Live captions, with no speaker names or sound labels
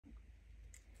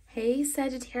Hey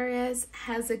Sagittarius,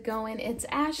 how's it going? It's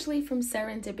Ashley from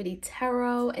Serendipity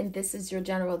Tarot, and this is your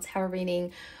general tarot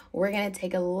reading. We're going to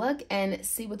take a look and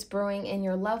see what's brewing in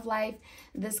your love life.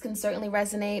 This can certainly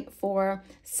resonate for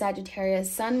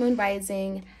Sagittarius, Sun, Moon,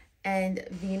 Rising, and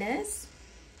Venus.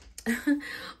 We're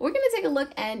going to take a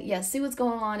look and see what's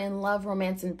going on in love,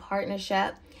 romance, and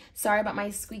partnership. Sorry about my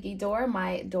squeaky door.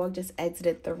 My dog just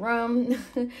exited the room.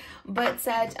 But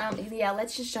Sag,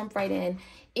 let's just jump right in.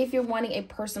 If you're wanting a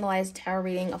personalized tarot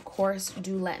reading, of course,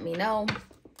 do let me know.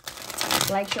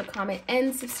 Like, share, comment,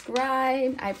 and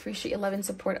subscribe. I appreciate your love and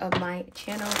support of my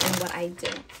channel and what I do.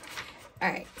 All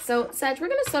right, so Sag, we're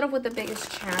going to start off with the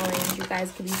biggest challenge you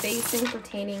guys could be facing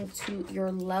pertaining to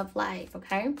your love life,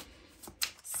 okay?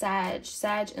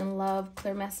 Sag in love,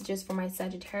 clear messages for my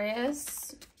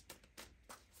Sagittarius.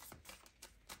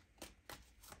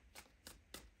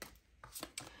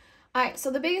 All right,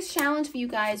 so the biggest challenge for you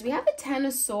guys, we have the 10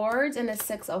 of Swords and the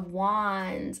 6 of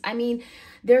Wands. I mean,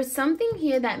 there's something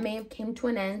here that may have came to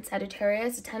an end,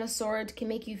 Sagittarius. The 10 of Swords can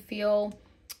make you feel,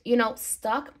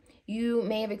 stuck. You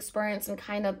may have experienced some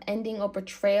kind of ending or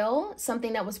betrayal,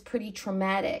 something that was pretty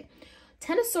traumatic.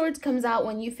 10 of Swords comes out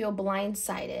when you feel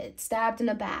blindsided, stabbed in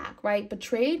the back, right?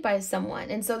 Betrayed by someone.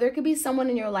 And so there could be someone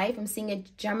in your life. I'm seeing a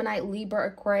Gemini, Libra,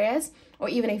 Aquarius, or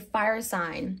even a fire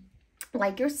sign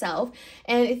like yourself,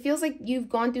 and it feels like you've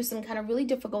gone through some kind of really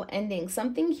difficult ending,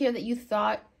 something here that you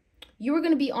thought you were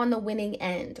going to be on the winning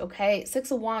end. Okay, 6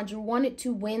 of Wands, you wanted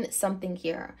to win something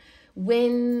here.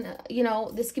 Win,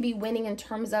 this could be winning in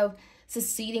terms of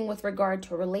succeeding with regard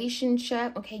to a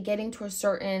relationship, okay, getting to a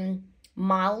certain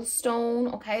milestone.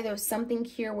 Okay, there's something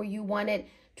here where you wanted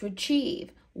to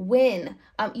achieve, win.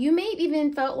 You may have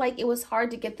even felt like it was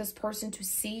hard to get this person to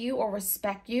see you or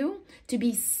respect you, to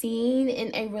be seen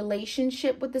in a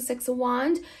relationship with the 6 of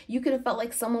Wands. You could have felt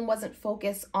like someone wasn't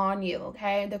focused on you,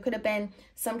 okay? There could have been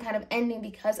some kind of ending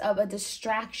because of a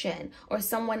distraction or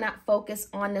someone not focused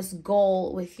on this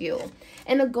goal with you.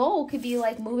 And the goal could be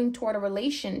like moving toward a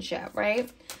relationship,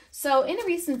 right? So in a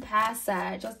recent past,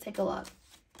 Sag, let's take a look.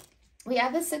 We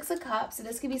have the 6 of Cups, so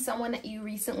this could be someone that you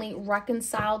recently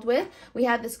reconciled with. We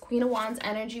have this Queen of Wands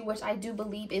energy, which I do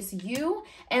believe is you,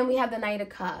 and we have the Knight of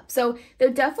Cups. So there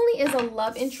definitely is a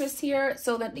love interest here.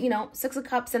 So that, 6 of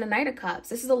Cups and a Knight of Cups.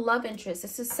 This is a love interest.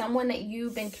 This is someone that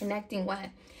you've been connecting with,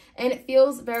 and it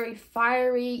feels very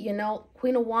fiery.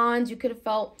 Queen of Wands, you could have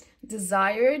felt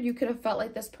desired. You could have felt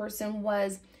like this person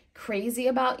was crazy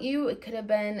about you. It could have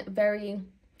been very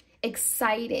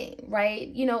exciting,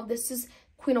 right? This is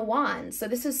Queen of Wands. So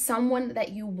this is someone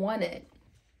that you wanted.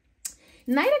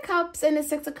 Knight of Cups and the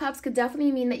 6 of Cups could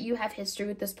definitely mean that you have history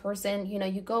with this person.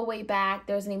 You go way back.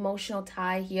 There's an emotional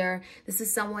tie here. This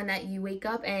is someone that you wake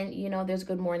up and, there's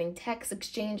good morning text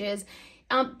exchanges.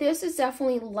 This is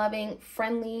definitely loving,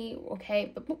 friendly,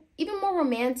 okay, but even more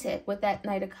romantic with that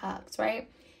Knight of Cups, right?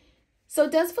 So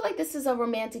it does feel like this is a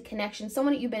romantic connection,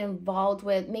 someone that you've been involved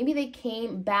with. Maybe they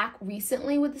came back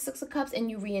recently with the 6 of Cups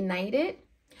and you reunited,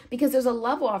 because there's a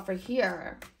love offer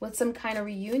here with some kind of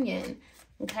reunion.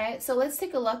 Okay, so let's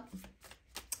take a look.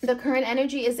 The current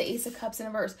energy is the Ace of Cups in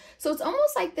reverse. So it's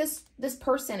almost like this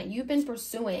person that you've been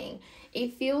pursuing.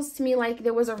 It feels to me like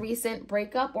there was a recent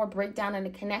breakup or breakdown in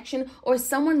a connection, or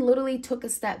someone literally took a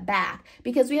step back,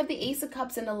 because we have the Ace of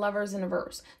Cups and the Lovers in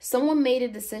reverse. Someone made a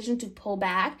decision to pull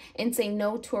back and say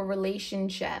no to a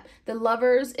relationship. The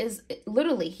Lovers is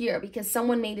literally here because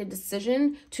someone made a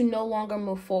decision to no longer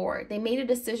move forward. They made a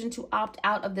decision to opt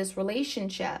out of this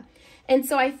relationship. And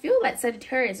so I feel that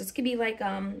Sagittarius, this could be like,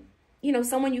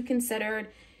 someone you considered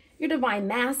your divine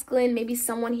masculine, maybe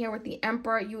someone here with the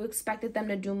Emperor, you expected them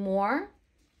to do more.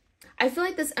 I feel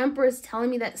like this Emperor is telling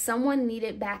me that someone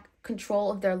needed back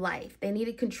control of their life. They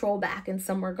needed control back in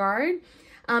some regard.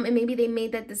 And maybe they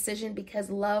made that decision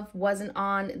because love wasn't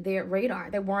on their radar.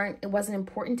 It wasn't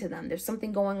important to them. There's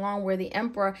something going on where the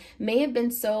Emperor may have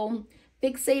been so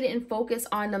fixated and focused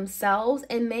on themselves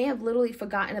and may have literally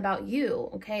forgotten about you,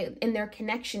 okay, in their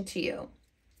connection to you.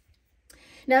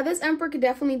 Now, this Emperor could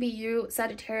definitely be you,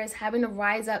 Sagittarius, having to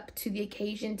rise up to the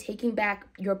occasion, taking back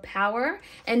your power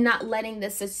and not letting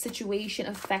this situation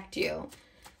affect you.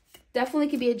 Definitely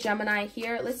could be a Gemini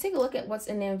here. Let's take a look at what's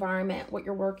in the environment, what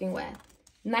you're working with.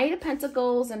 Knight of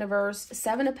Pentacles in reverse,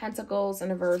 7 of Pentacles in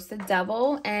reverse, the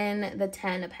Devil, and the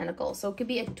 10 of Pentacles. So it could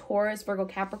be a Taurus, Virgo,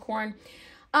 Capricorn.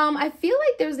 I feel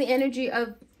like there's the energy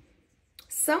of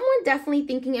someone definitely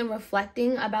thinking and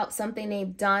reflecting about something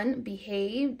they've done,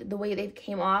 behaved, the way they've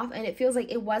came off, and it feels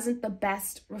like it wasn't the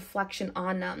best reflection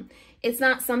on them. It's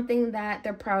not something that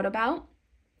they're proud about.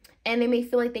 and they may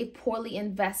feel like they poorly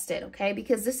invested, okay?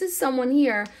 Because this is someone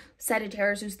here,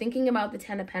 Sagittarius, who's thinking about the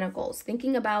Ten of Pentacles,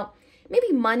 thinking about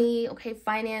maybe money, okay,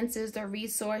 finances, their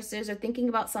resources, or thinking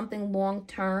about something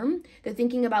long-term. They're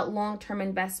thinking about long-term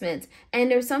investments.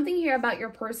 And there's something here about your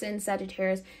person,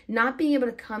 Sagittarius, not being able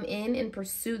to come in and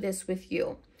pursue this with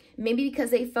you. Maybe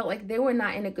because they felt like they were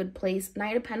not in a good place.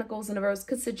 Knight of Pentacles in reverse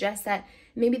could suggest that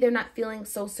maybe they're not feeling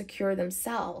so secure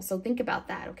themselves. So think about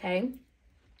that, okay?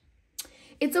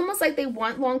 It's almost like they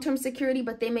want long-term security,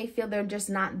 but they may feel they're just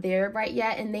not there right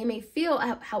yet. And they may feel,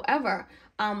 however,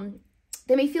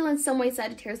 they may feel in some way,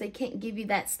 Sagittarius, they can't give you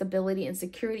that stability and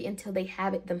security until they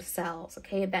have it themselves,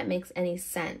 okay, if that makes any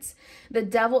sense. The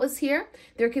Devil is here.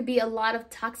 There could be a lot of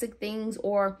toxic things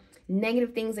or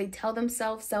negative things they tell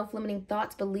themselves, self-limiting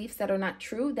thoughts, beliefs that are not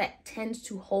true, that tends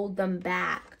to hold them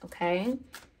back, okay?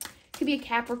 Could be a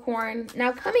Capricorn.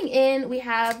 Now, coming in, we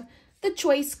have the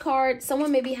Choice card.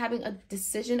 Someone may be having a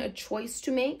decision, a choice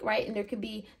to make, right? And there could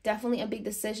be definitely a big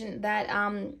decision that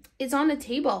is on the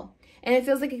table. And it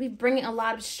feels like it could be bringing a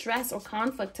lot of stress or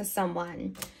conflict to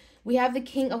someone. We have the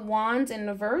King of Wands in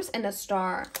reverse and the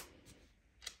Star.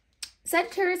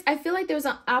 Sagittarius, I feel like there's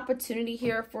an opportunity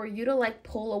here for you to like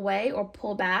pull away or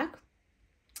pull back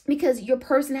because your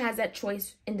person has that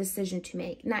choice and decision to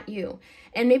make, not you.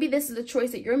 And maybe this is a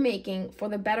choice that you're making for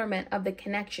the betterment of the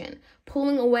connection.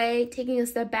 Pulling away, taking a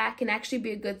step back can actually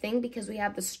be a good thing because we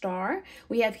have the Star,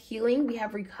 we have healing, we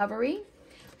have recovery.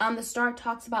 The Star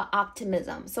talks about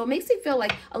optimism. So it makes me feel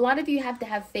like a lot of you have to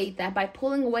have faith that by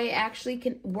pulling away, it actually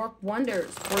can work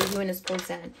wonders for you and this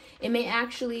person. It may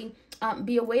actually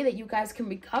be a way that you guys can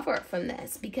recover from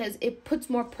this because it puts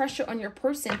more pressure on your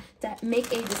person to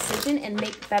make a decision and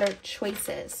make better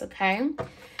choices, okay?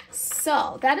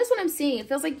 So that is what I'm seeing. It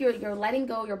feels like you're letting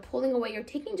go, you're pulling away, you're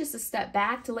taking just a step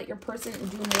back to let your person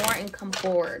do more and come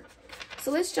forward. So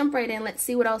let's jump right in. Let's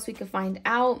see what else we can find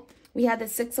out. We have the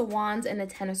Six of Wands and the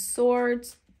Ten of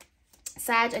Swords.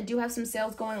 Sag, I do have some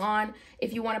sales going on.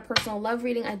 If you want a personal love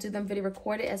reading, I do them video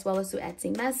recorded as well as through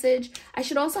Etsy message. I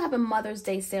should also have a Mother's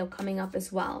Day sale coming up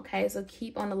as well, okay? So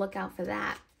keep on the lookout for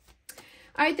that.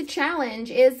 All right, the challenge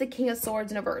is the King of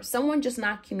Swords in reverse. Someone just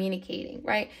not communicating,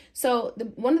 right? So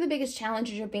one of the biggest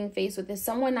challenges you're being faced with is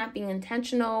someone not being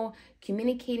intentional,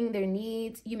 communicating their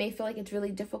needs. You may feel like it's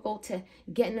really difficult to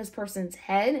get in this person's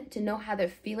head, to know how they're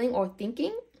feeling or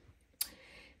thinking.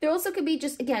 There also could be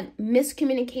just, again,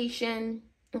 miscommunication,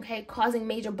 okay, causing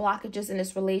major blockages in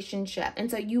this relationship. And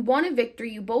so you want a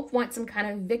victory. You both want some kind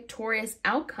of victorious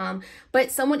outcome, but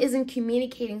someone isn't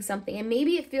communicating something. And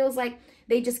maybe it feels like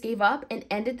they just gave up and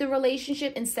ended the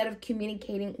relationship instead of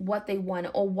communicating what they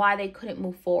wanted or why they couldn't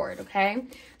move forward, okay?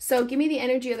 So give me the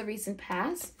energy of the recent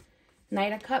past.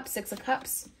 Knight of Cups, Six of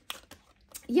Cups.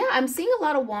 Yeah, I'm seeing a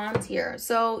lot of wands here.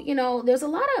 So, you know, there's a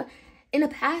lot of... In the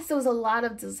past, there was a lot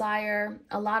of desire,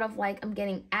 a lot of like, I'm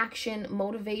getting action,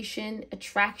 motivation,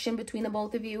 attraction between the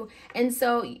both of you. And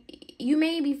so you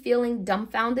may be feeling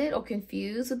dumbfounded or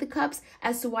confused with the cups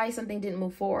as to why something didn't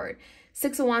move forward.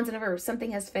 Six of Wands in reverse,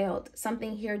 something has failed.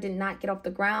 Something here did not get off the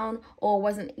ground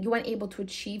or you weren't able to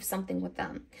achieve something with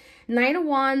them. Knight of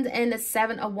Wands and the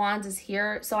Seven of Wands is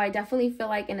here. So I definitely feel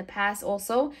like in the past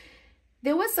also,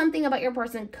 there was something about your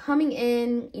person coming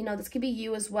in, you know, this could be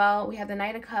you as well. We have the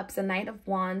Knight of Cups, the Knight of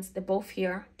Wands, they're both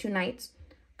here, two knights.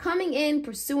 Coming in,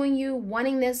 pursuing you,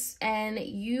 wanting this, and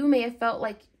you may have felt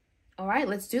like, all right,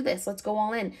 let's do this, let's go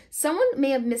all in. Someone may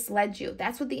have misled you.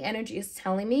 That's what the energy is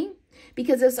telling me,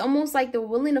 because it's almost like they're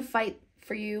willing to fight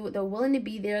for you, they're willing to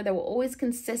be there, they were always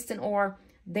consistent or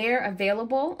they're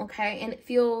available, okay? And it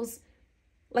feels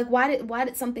like, why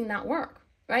did something not work?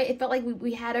 Right? It felt like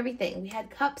we had everything. We had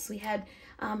cups, we had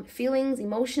feelings,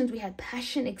 emotions, we had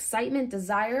passion, excitement,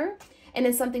 desire, and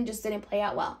then something just didn't play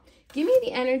out well. Give me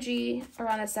the energy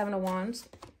around the Seven of Wands.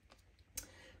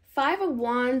 Five of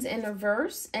Wands in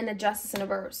reverse and the Justice in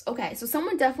reverse. Okay, so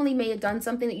someone definitely may have done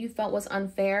something that you felt was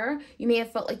unfair. You may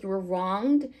have felt like you were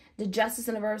wronged. The Justice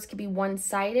in reverse could be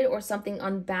one-sided or something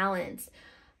unbalanced.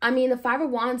 I mean, the Five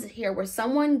of Wands is here where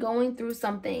someone going through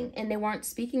something and they weren't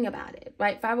speaking about it,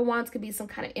 right? Five of Wands could be some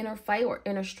kind of inner fight or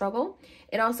inner struggle.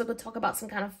 It also could talk about some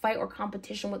kind of fight or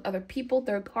competition with other people,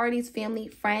 third parties, family,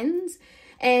 friends.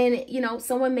 And, you know,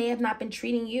 someone may have not been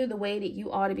treating you the way that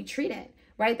you ought to be treated,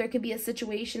 right? There could be a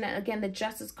situation that, again, the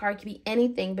Justice card could be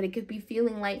anything, but it could be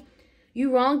feeling like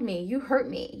you wronged me, you hurt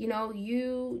me, you know,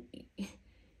 you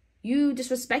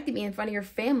disrespected me in front of your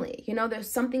family. You know, there's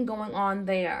something going on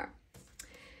there.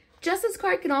 Justice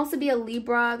card can also be a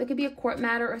Libra. There could be a court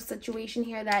matter or situation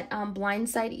here that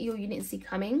blindsided you or you didn't see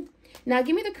coming. Now,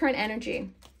 give me the current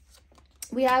energy.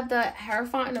 We have the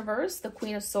Hierophant in reverse, the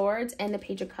Queen of Swords, and the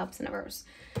Page of Cups in reverse.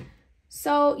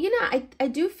 So, you know, I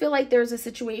do feel like there's a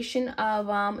situation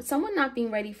of someone not being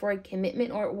ready for a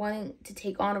commitment or wanting to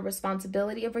take on a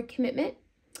responsibility of a commitment.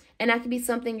 And that could be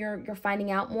something you're finding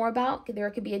out more about. There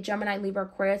could be a Gemini, Libra,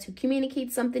 Aquarius who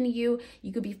communicates something to you.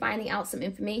 You could be finding out some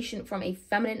information from a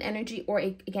feminine energy or,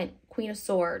 again, Queen of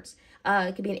Swords.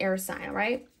 It could be an air sign,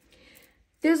 right?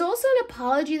 There's also an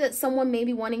apology that someone may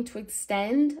be wanting to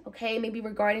extend, okay? Maybe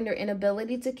regarding their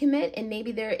inability to commit. And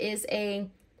maybe there is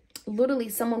literally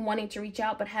someone wanting to reach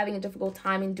out but having a difficult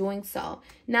time in doing so.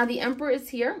 Now, the Emperor is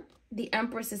here. The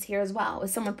Empress is here as well.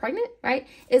 Is someone pregnant, right?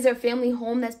 Is there a family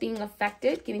home that's being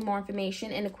affected? Giving more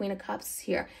information. And the Queen of Cups is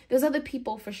here. There's other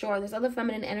people for sure. There's other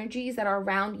feminine energies that are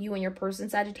around you and your person,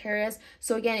 Sagittarius.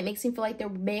 So again, it makes me feel like there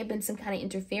may have been some kind of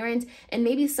interference. And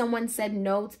maybe someone said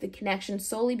no to the connection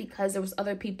solely because there was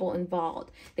other people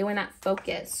involved. They were not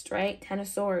focused, right? Ten of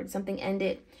Swords. Something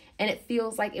ended. And it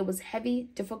feels like it was heavy,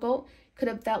 difficult. Could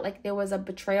have felt like there was a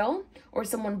betrayal or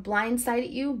someone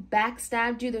blindsided you,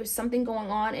 backstabbed you. There's something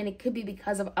going on, and it could be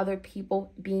because of other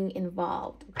people being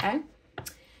involved, okay?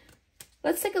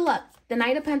 Let's take a look. The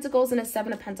Knight of Pentacles and the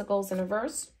Seven of Pentacles in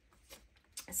reverse.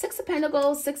 Six of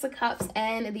Pentacles, Six of Cups,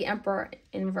 and the Emperor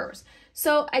in reverse.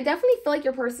 So I definitely feel like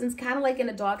your person's kind of like in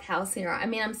a doghouse here. I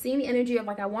mean, I'm seeing the energy of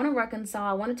like, I want to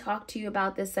reconcile. I want to talk to you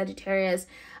about this, Sagittarius.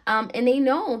 And they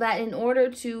know that in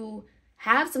order to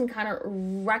have some kind of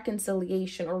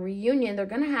reconciliation or reunion, they're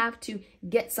going to have to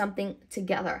get something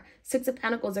together. Six of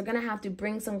Pentacles, they're going to have to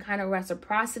bring some kind of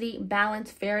reciprocity,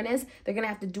 balance, fairness. They're going to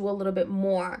have to do a little bit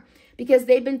more because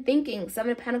they've been thinking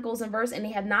Seven of Pentacles in reverse and they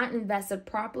have not invested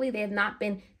properly. They have not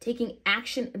been taking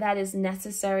action that is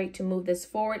necessary to move this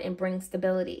forward and bring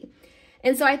stability.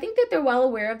 And so I think that they're well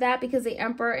aware of that because the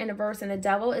Emperor in reverse and the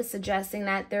Devil is suggesting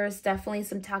that there is definitely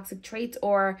some toxic traits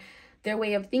or their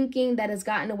way of thinking that has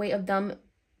gotten in the way of them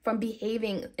from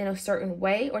behaving in a certain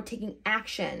way or taking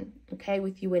action, okay,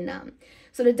 with you and them.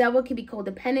 So the Devil can be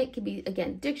codependent, can be, again,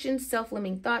 addiction,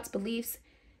 self-limiting thoughts, beliefs.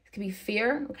 It could be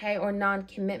fear, okay, or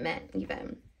non-commitment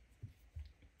even.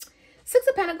 Six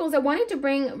of Pentacles, they're wanting to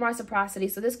bring reciprocity.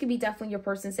 So this could be definitely your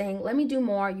person saying, let me do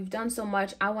more. You've done so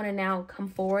much. I want to now come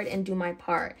forward and do my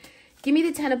part. Give me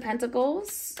the Ten of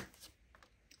Pentacles.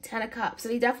 Ten of Cups. So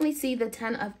they definitely see the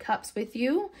Ten of Cups with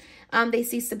you. They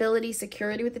see stability,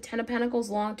 security with the Ten of Pentacles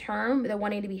long term. They're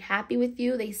wanting to be happy with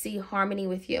you. They see harmony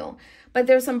with you. But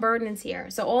there's some burdens here.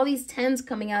 So all these tens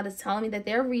coming out is telling me that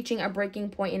they're reaching a breaking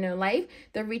point in their life.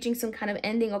 They're reaching some kind of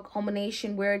ending or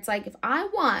culmination where it's like, if I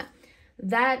want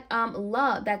that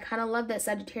love, that kind of love that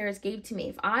Sagittarius gave to me,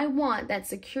 if I want that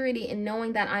security in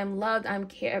knowing that I'm loved, I'm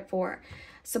cared for,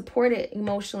 supported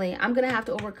emotionally, I'm going to have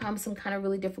to overcome some kind of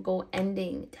really difficult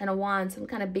ending, Ten of Wands, some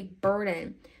kind of big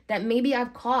burden that maybe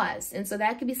I've caused. And so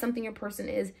that could be something your person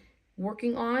is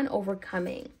working on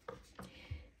overcoming.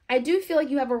 I do feel like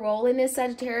you have a role in this,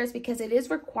 Sagittarius, because it is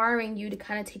requiring you to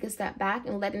kind of take a step back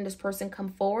and letting this person come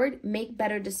forward, make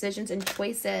better decisions and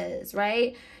choices,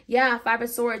 right? Yeah, Five of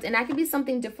Swords. And that could be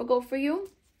something difficult for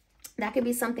you. That could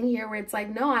be something here where it's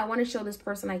like, no, I want to show this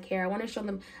person I care. I want to show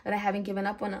them that I haven't given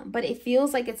up on them. But it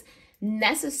feels like it's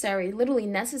necessary, literally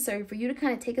necessary for you to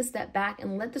kind of take a step back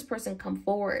and let this person come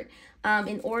forward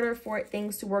in order for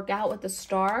things to work out with the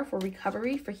Star for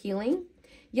recovery, for healing.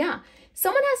 Yeah,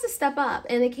 someone has to step up.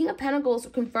 And the King of Pentacles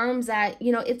confirms that,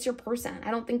 you know, it's your person.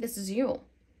 I don't think this is you.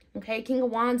 Okay, King of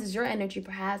Wands is your energy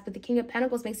perhaps, but the King of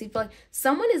Pentacles makes you feel like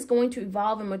someone is going to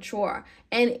evolve and mature.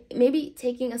 And maybe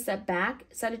taking a step back,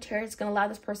 Sagittarius is going to allow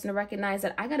this person to recognize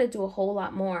that I got to do a whole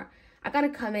lot more. I got to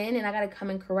come in and I got to come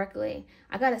in correctly.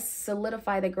 I got to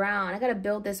solidify the ground. I got to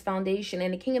build this foundation.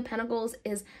 And the King of Pentacles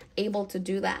is able to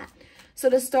do that. So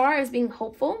the Star is being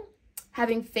hopeful,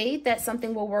 having faith that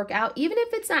something will work out, even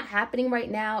if it's not happening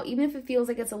right now, even if it feels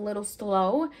like it's a little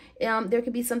slow. There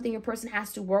could be something your person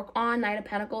has to work on, Knight of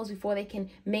Pentacles, before they can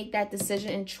make that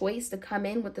decision and choice to come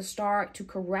in with the Star to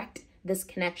correct this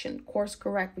connection, course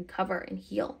correct, recover, and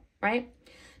heal, right?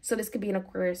 So this could be an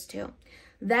Aquarius too.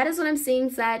 That is what I'm seeing,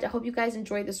 Sag. I hope you guys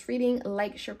enjoyed this reading.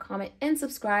 Like, share, comment, and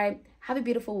subscribe. Have a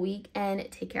beautiful week and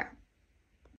take care.